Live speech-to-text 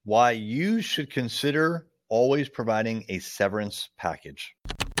Why you should consider always providing a severance package.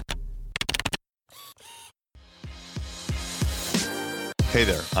 Hey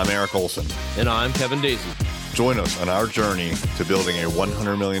there, I'm Eric Olson. And I'm Kevin Daisy. Join us on our journey to building a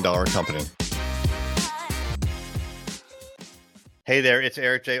 $100 million company. Hey there, it's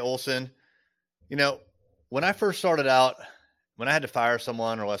Eric J. Olson. You know, when I first started out, when I had to fire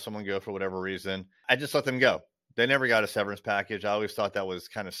someone or let someone go for whatever reason, I just let them go. They never got a severance package. I always thought that was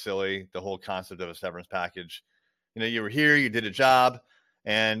kind of silly, the whole concept of a severance package. You know, you were here, you did a job,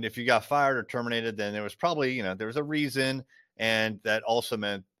 and if you got fired or terminated, then there was probably, there was a reason. And that also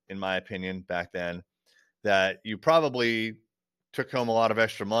meant, in my opinion, back then, that you probably took home a lot of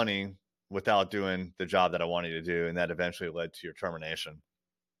extra money without doing the job that I wanted you to do. And that eventually led to your termination.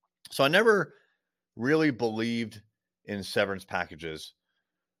 So I never really believed in severance packages.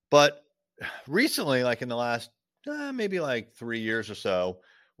 But recently, like in the last maybe like 3 years or so,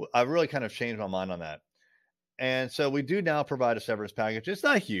 I've really kind of changed my mind on that. And so we do now provide a severance package. It's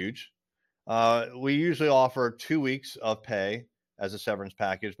not huge. We usually offer 2 weeks of pay as a severance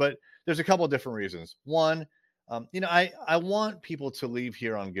package, but there's a couple of different reasons. One, I want people to leave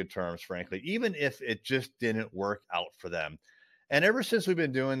here on good terms, frankly, even if it just didn't work out for them. And ever since we've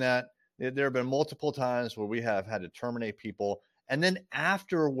been doing that, there have been multiple times where we have had to terminate people. And then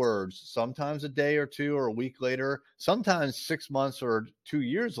afterwards, sometimes a day or two or a week later, sometimes 6 months or 2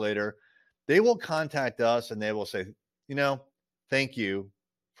 years later, they will contact us and they will say, thank you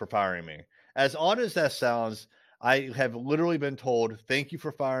for firing me. As odd as that sounds, I have literally been told, thank you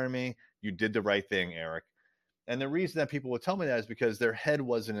for firing me. You did the right thing, Eric. And the reason that people would tell me that is because their head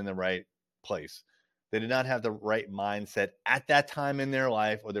wasn't in the right place. They did not have the right mindset at that time in their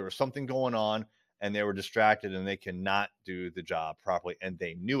life, or there was something going on and they were distracted and they cannot do the job properly. And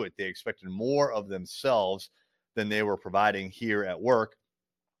they knew it. They expected more of themselves than they were providing here at work.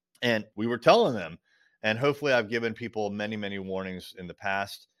 And we were telling them. And hopefully I've given people many, many warnings in the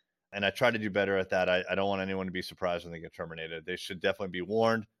past. And I try to do better at that. I don't want anyone to be surprised when they get terminated. They should definitely be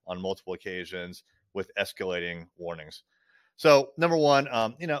warned on multiple occasions with escalating warnings. So number one, I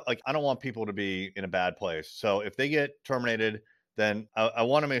don't want people to be in a bad place. So if they get terminated, then I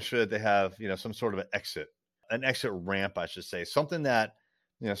want to make sure that they have, some sort of an exit ramp, I should say, something that,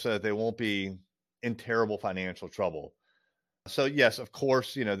 so that they won't be in terrible financial trouble. So yes, of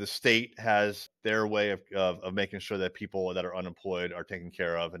course, the state has their way of making sure that people that are unemployed are taken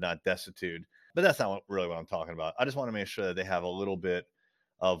care of and not destitute. But that's not really what I'm talking about. I just want to make sure that they have a little bit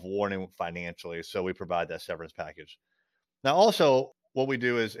of warning financially. So we provide that severance package. Now, also, what we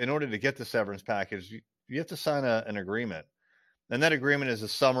do is in order to get the severance package, you have to sign an agreement. And that agreement is a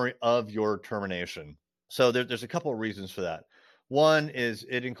summary of your termination. So there's a couple of reasons for that. One is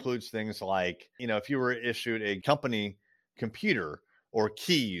it includes things like, if you were issued a company computer or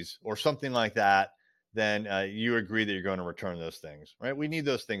keys or something like that, then you agree that you're going to return those things, right? We need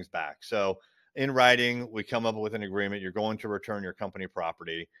those things back. So in writing, we come up with an agreement. You're going to return your company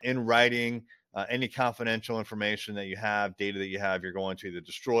property. In writing, any confidential information that you have, data that you have, you're going to either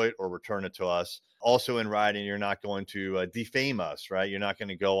destroy it or return it to us. Also in writing, you're not going to defame us, right? You're not going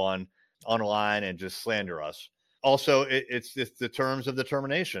to go online and just slander us. Also, it's the terms of the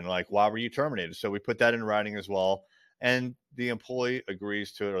termination, like why were you terminated? So we put that in writing as well. And the employee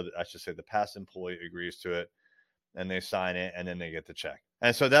agrees to it, or I should say the past employee agrees to it, and they sign it, and then they get the check.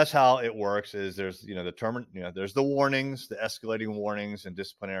 And so that's how it works. Is there's there's the warnings, the escalating warnings and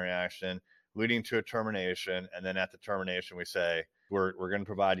disciplinary action leading to a termination, and then at the termination we say we're going to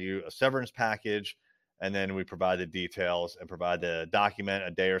provide you a severance package, and then we provide the details and provide the document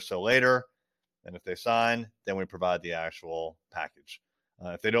a day or so later. And if they sign, then we provide the actual package.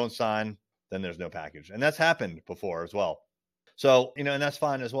 If they don't sign, then there's no package. And that's happened before as well. So, and that's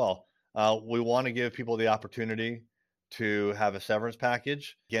fine as well. We want to give people the opportunity to have a severance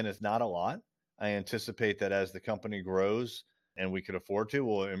package. Again, it's not a lot. I anticipate that as the company grows and we could afford to,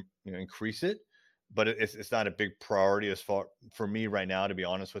 we'll increase it. But it's not a big priority for me right now, to be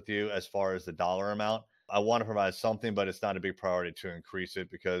honest with you, as far as the dollar amount. I want to provide something, but it's not a big priority to increase it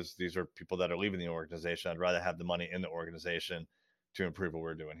because these are people that are leaving the organization. I'd rather have the money in the organization to improve what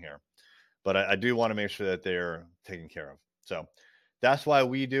we're doing here. But I do want to make sure that they're taken care of. So that's why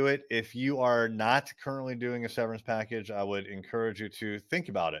we do it. If you are not currently doing a severance package, I would encourage you to think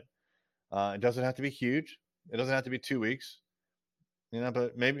about it. It doesn't have to be huge. It doesn't have to be 2 weeks,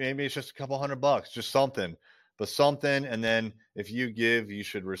 but maybe it's just a couple $100, just something, but something. And then if you give, you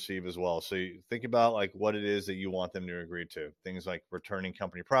should receive as well. So you think about like what it is that you want them to agree to. Things like returning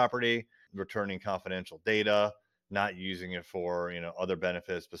company property, returning confidential data, not using it for, other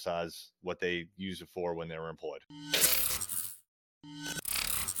benefits besides what they use it for when they were employed.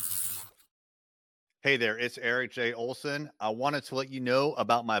 Hey there, it's Eric J. Olson. I wanted to let you know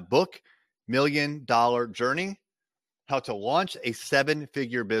about my book, Million Dollar Journey: How to Launch a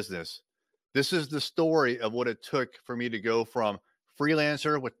Seven-Figure Business. This is the story of what it took for me to go from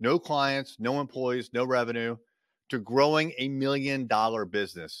freelancer with no clients, no employees, no revenue, to growing a $1 million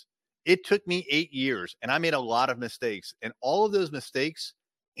business. It took me 8 years and I made a lot of mistakes. And all of those mistakes,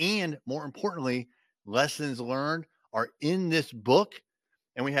 and more importantly, lessons learned, are in this book.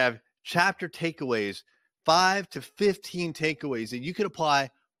 And we have chapter takeaways, 5 to 15 takeaways that you could apply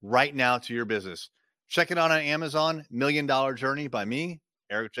right now to your business. Check it out on Amazon, $1 Million Journey by me,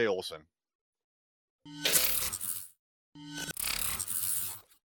 Eric J. Olson.